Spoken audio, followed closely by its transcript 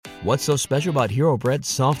What's so special about Hero Bread's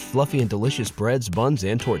soft, fluffy, and delicious breads, buns,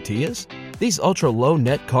 and tortillas? These ultra-low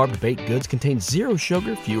net-carb baked goods contain zero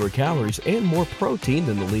sugar, fewer calories, and more protein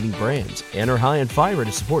than the leading brands, and are high in fiber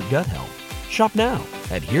to support gut health. Shop now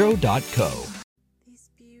at hero.co.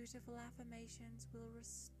 These beautiful affirmations will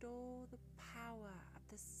restore the power of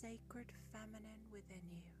the sacred feminine within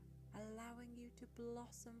you, allowing you to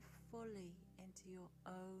blossom fully into your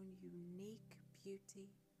own unique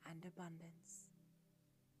beauty and abundance.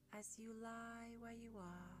 As you lie where you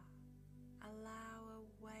are, allow a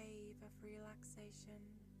wave of relaxation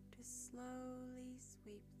to slowly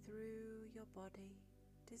sweep through your body,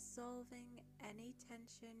 dissolving any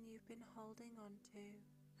tension you've been holding onto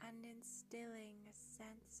and instilling a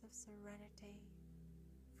sense of serenity.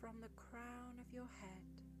 From the crown of your head,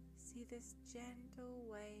 see this gentle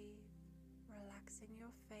wave relaxing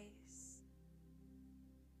your face,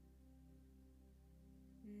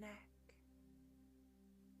 neck,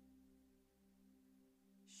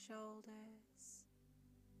 shoulders,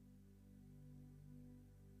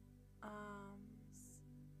 arms,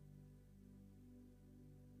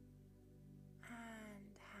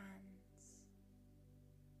 and hands.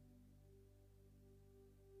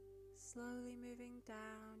 Slowly moving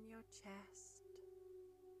down your chest,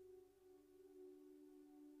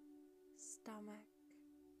 stomach,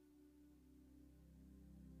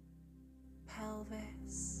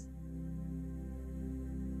 pelvis,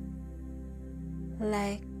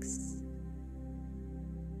 legs,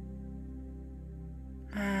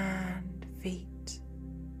 and feet.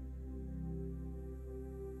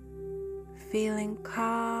 Feeling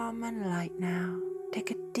calm and light now,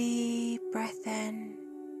 take a deep breath in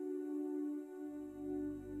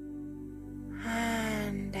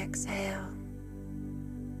and exhale.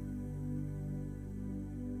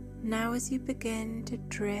 Now as you begin to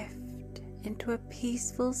drift into a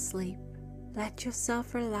peaceful sleep, let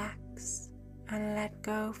yourself relax and let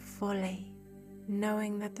go fully,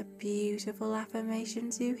 knowing that the beautiful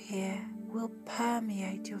affirmations you hear will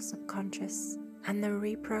permeate your subconscious and the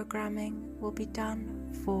reprogramming will be done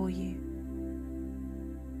for you.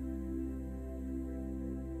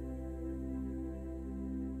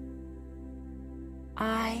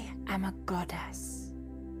 I am a goddess.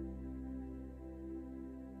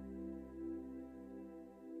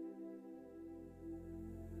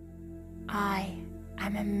 I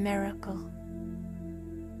am a miracle.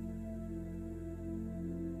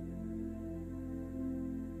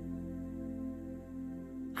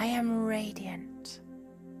 I am radiant.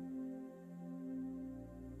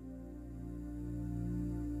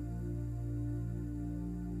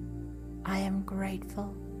 I am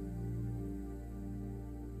grateful.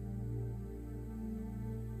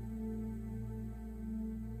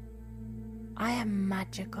 I am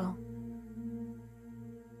magical.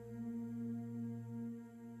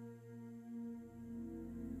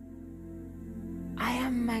 I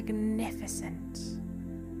am magnificent.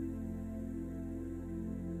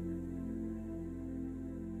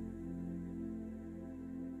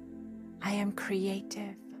 I am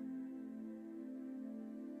creative.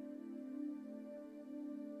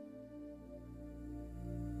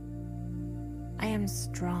 I am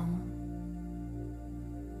strong.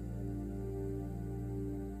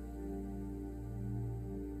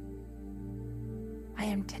 I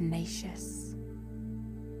am tenacious.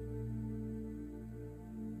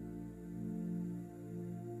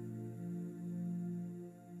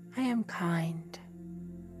 I am kind.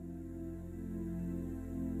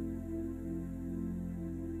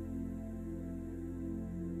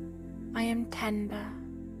 I am tender.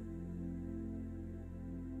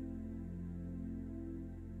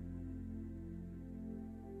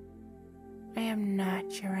 I am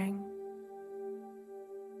nurturing.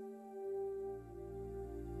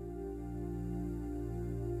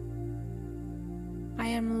 I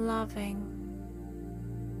am loving.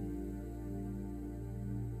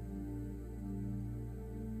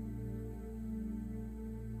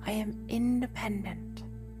 I am independent.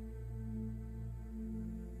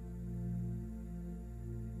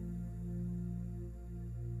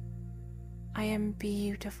 I am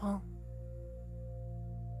beautiful.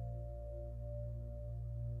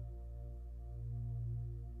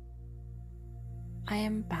 I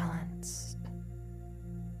am balanced.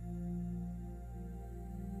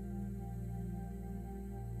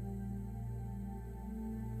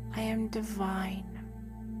 I am divine.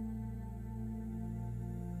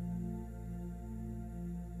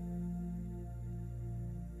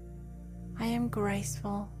 I am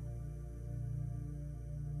graceful.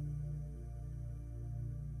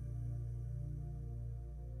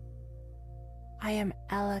 I am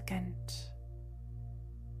elegant.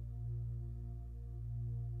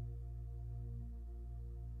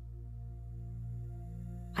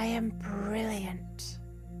 I am brilliant.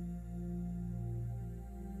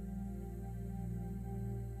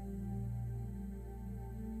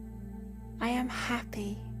 I am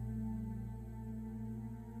happy.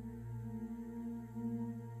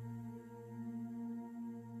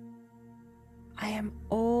 I am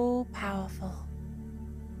all powerful.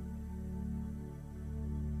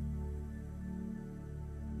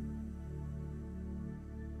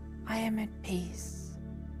 I am at peace.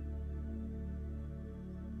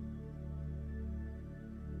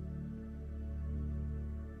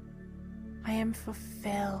 I am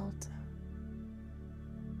fulfilled.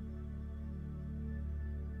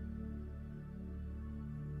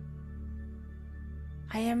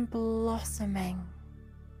 I am blossoming.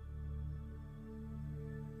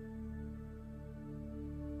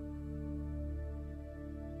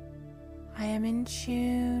 I am in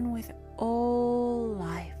tune with all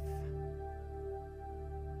life.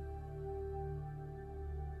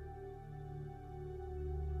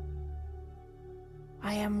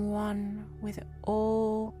 I am one with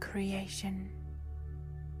all creation.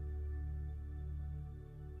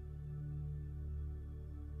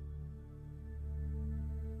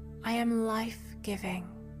 I am life-giving.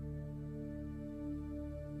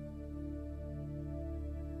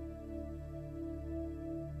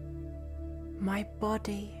 My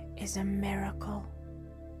body is a miracle.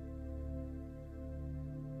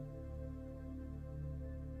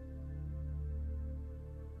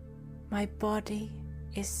 My body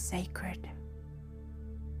is sacred.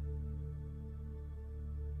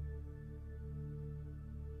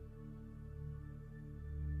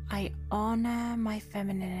 I honor my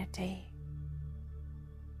femininity.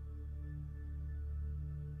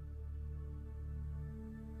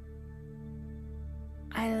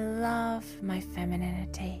 I love my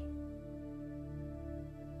femininity.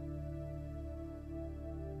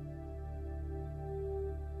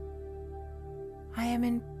 I am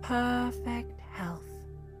in perfect health.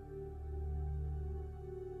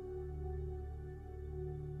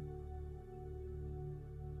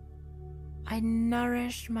 I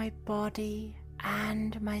nourish my body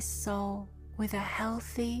and my soul with a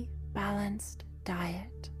healthy, balanced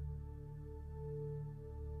diet.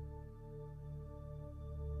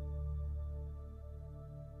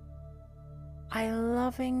 I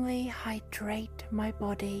lovingly hydrate my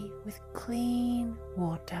body with clean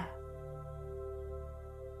water.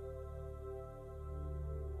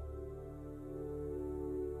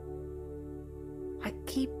 I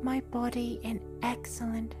keep my body in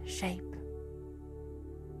excellent shape.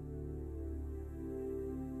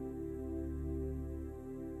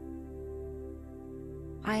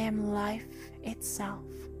 I am life itself.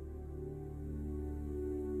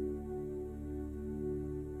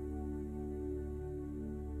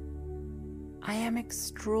 I am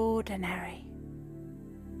extraordinary.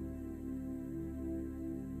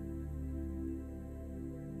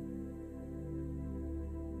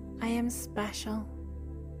 I am special.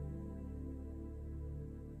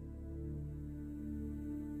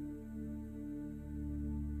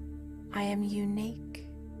 I am unique.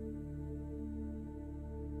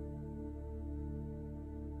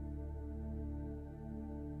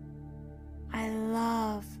 I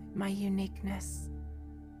love my uniqueness.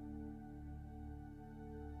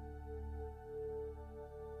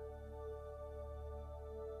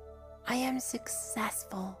 I am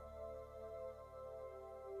successful.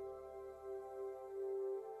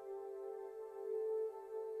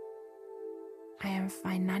 I am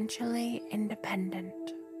financially independent.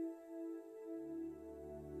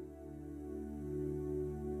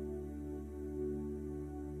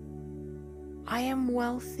 I am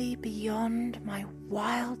wealthy beyond my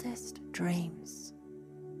wildest dreams.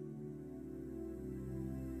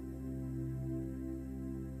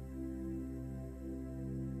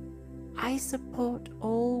 I support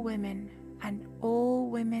all women, and all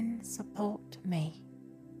women support me.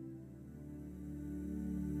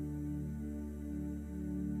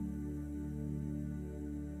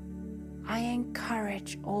 I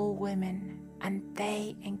encourage all women, and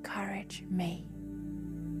they encourage me.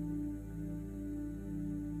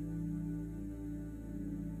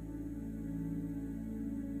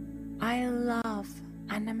 I love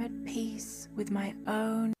and am at peace with my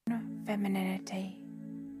own femininity.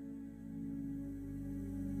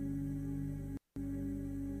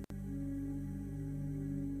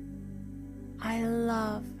 I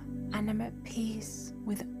love and am at peace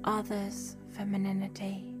with others'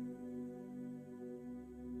 femininity.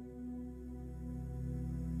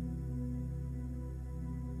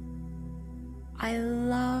 I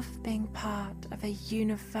love being part of a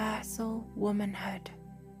universal womanhood.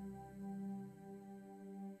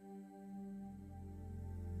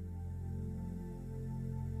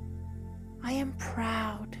 I am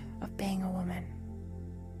proud of being a woman.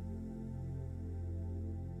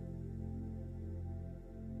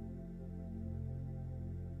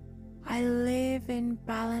 I live in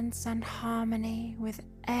balance and harmony with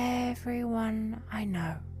everyone I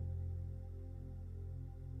know.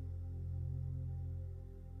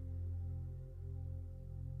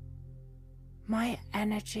 My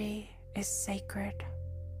energy is sacred.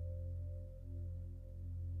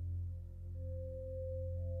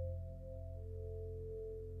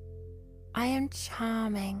 I am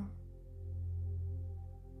charming.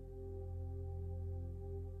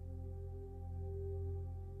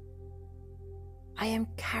 I am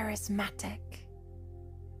charismatic.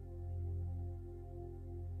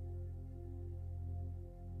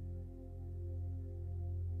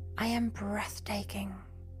 I am breathtaking.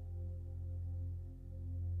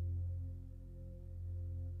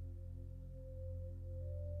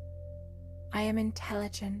 I am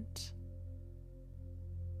intelligent.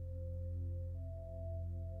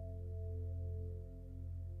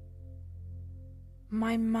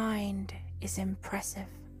 My mind is impressive.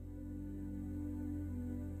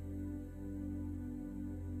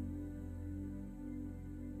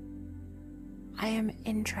 I am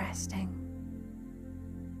interesting.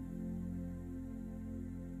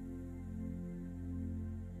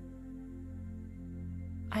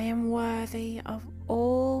 I am worthy of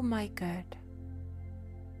all my good.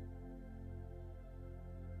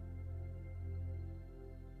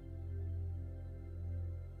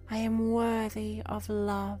 I am worthy of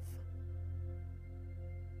love.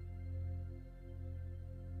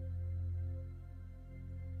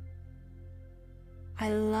 I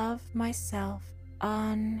love myself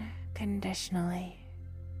unconditionally.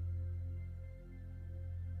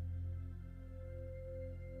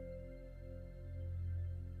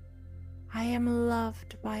 I am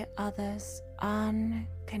loved by others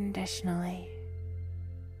unconditionally.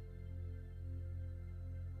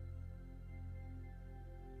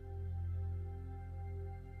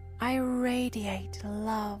 I radiate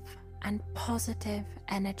love and positive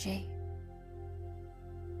energy.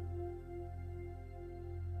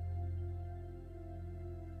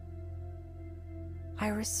 I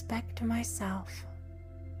respect myself.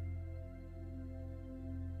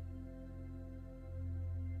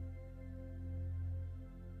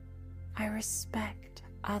 I respect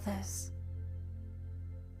others.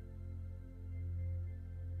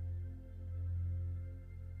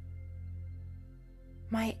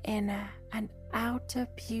 My inner and outer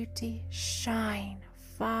beauty shine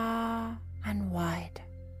far and wide.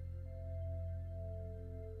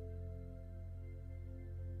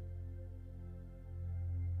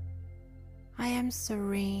 I am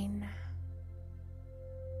serene.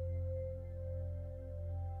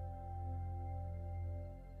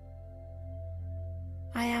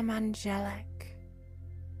 I am angelic.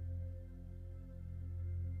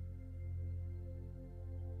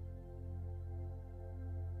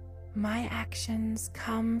 My actions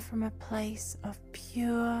come from a place of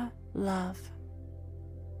pure love.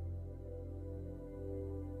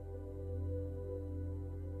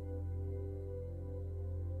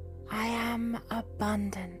 I am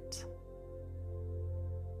abundant.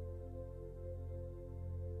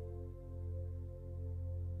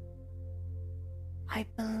 I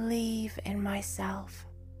believe in myself.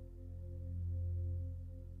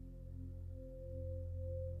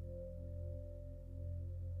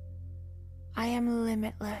 I am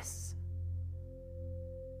limitless.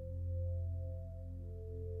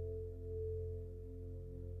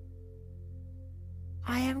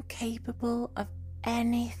 I am capable of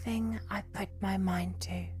anything I put my mind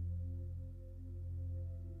to.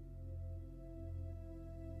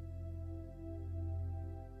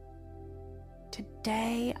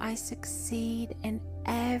 Today I succeed in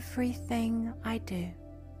everything I do.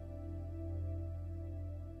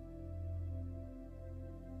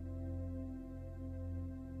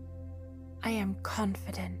 I am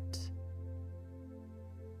confident.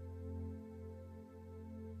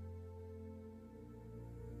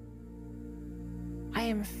 I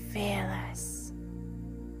am fearless.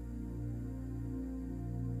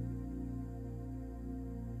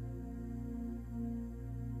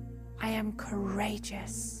 I am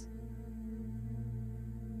courageous.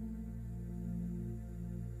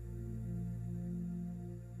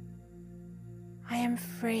 I am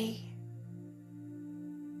free.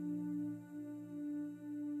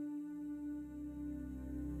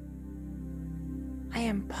 I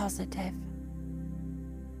am positive.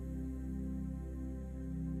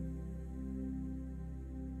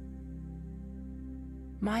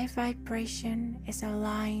 My vibration is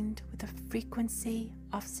aligned with the frequency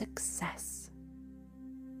of success.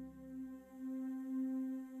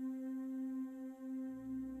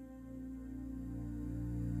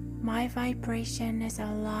 My vibration is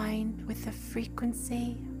aligned with the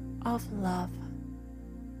frequency of love.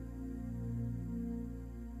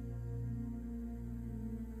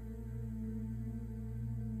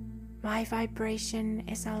 My vibration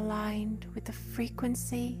is aligned with the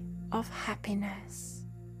frequency of happiness.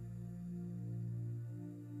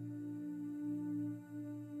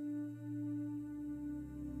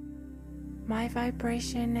 My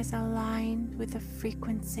vibration is aligned with the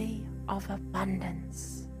frequency of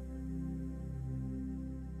abundance.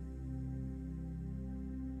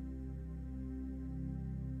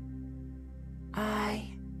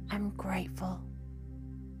 I am grateful.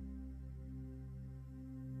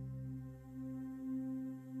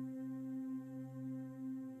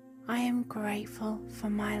 I am grateful for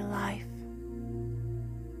my life.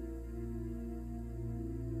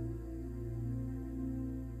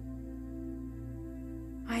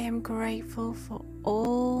 I am grateful for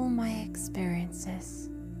all my experiences.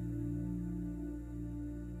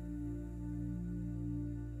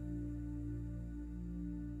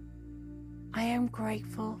 I am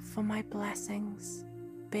grateful for my blessings,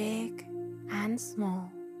 big and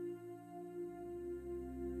small.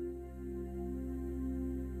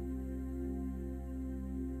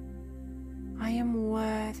 I am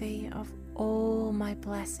worthy of all my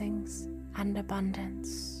blessings and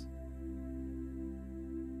abundance.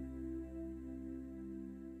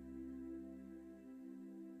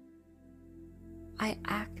 I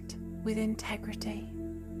act with integrity.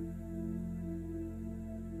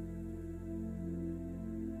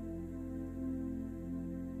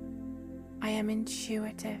 I am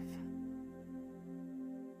intuitive.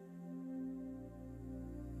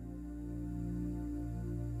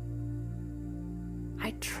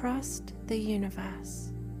 I trust the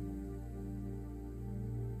universe.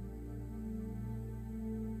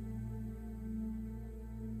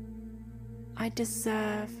 I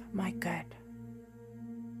deserve my good.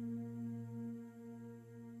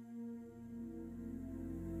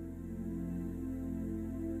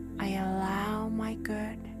 I allow my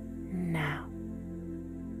good now.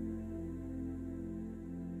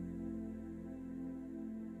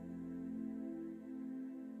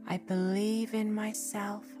 I believe in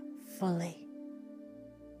myself fully.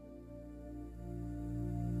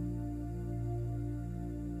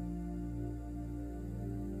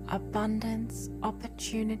 Abundance,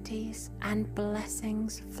 opportunities, and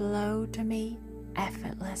blessings flow to me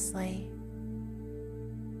effortlessly.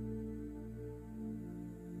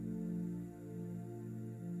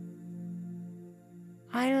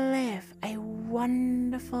 I live a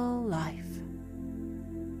wonderful life.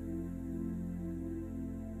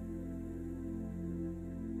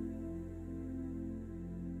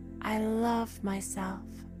 I love myself.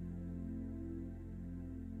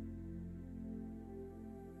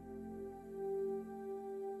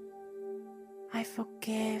 I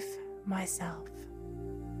forgive myself.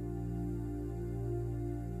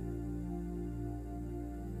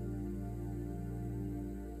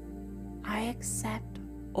 I accept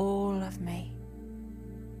all of me.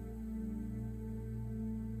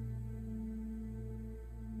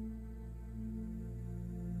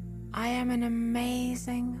 I am an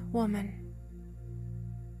amazing woman.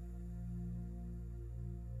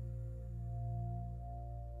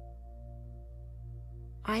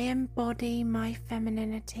 I embody my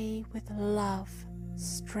femininity with love,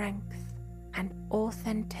 strength, and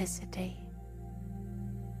authenticity.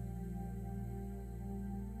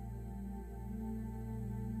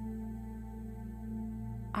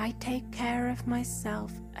 I take care of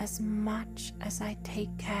myself as much as I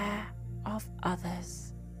take care of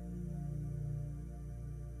others.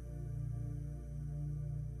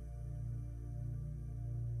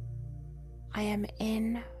 I am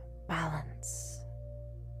in balance.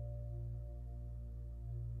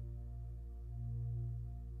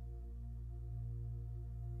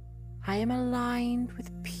 I am aligned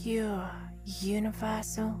with pure,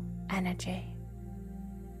 universal energy.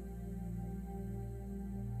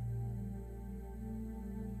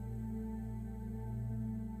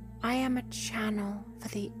 I am a channel for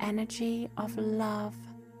the energy of love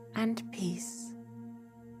and peace.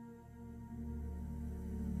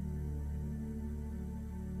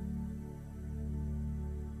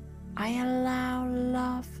 I allow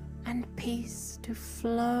love and peace to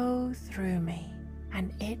flow through me,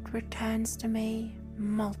 and it returns to me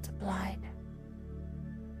multiplied.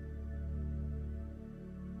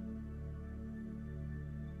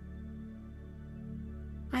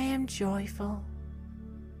 I am joyful.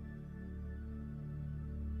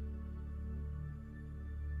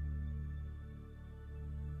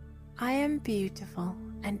 I am beautiful,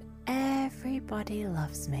 and everybody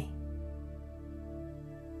loves me.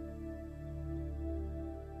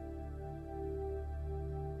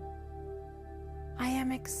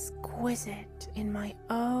 am exquisite in my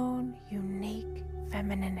own unique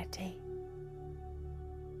femininity.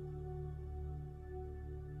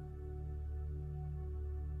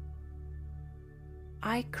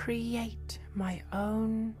 I create my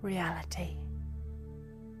own reality.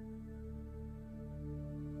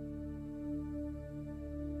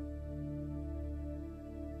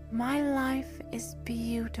 My life is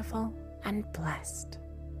beautiful and blessed.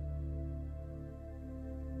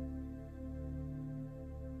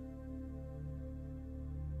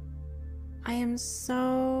 I am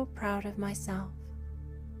so proud of myself.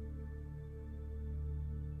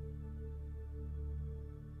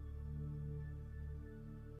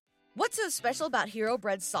 What's so special about Hero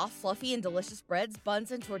Bread's soft, fluffy, and delicious breads,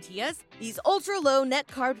 buns, and tortillas? These ultra-low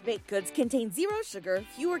net-carb baked goods contain zero sugar,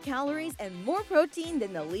 fewer calories, and more protein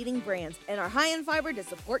than the leading brands, and are high in fiber to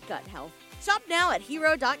support gut health. Shop now at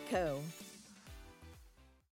hero.co.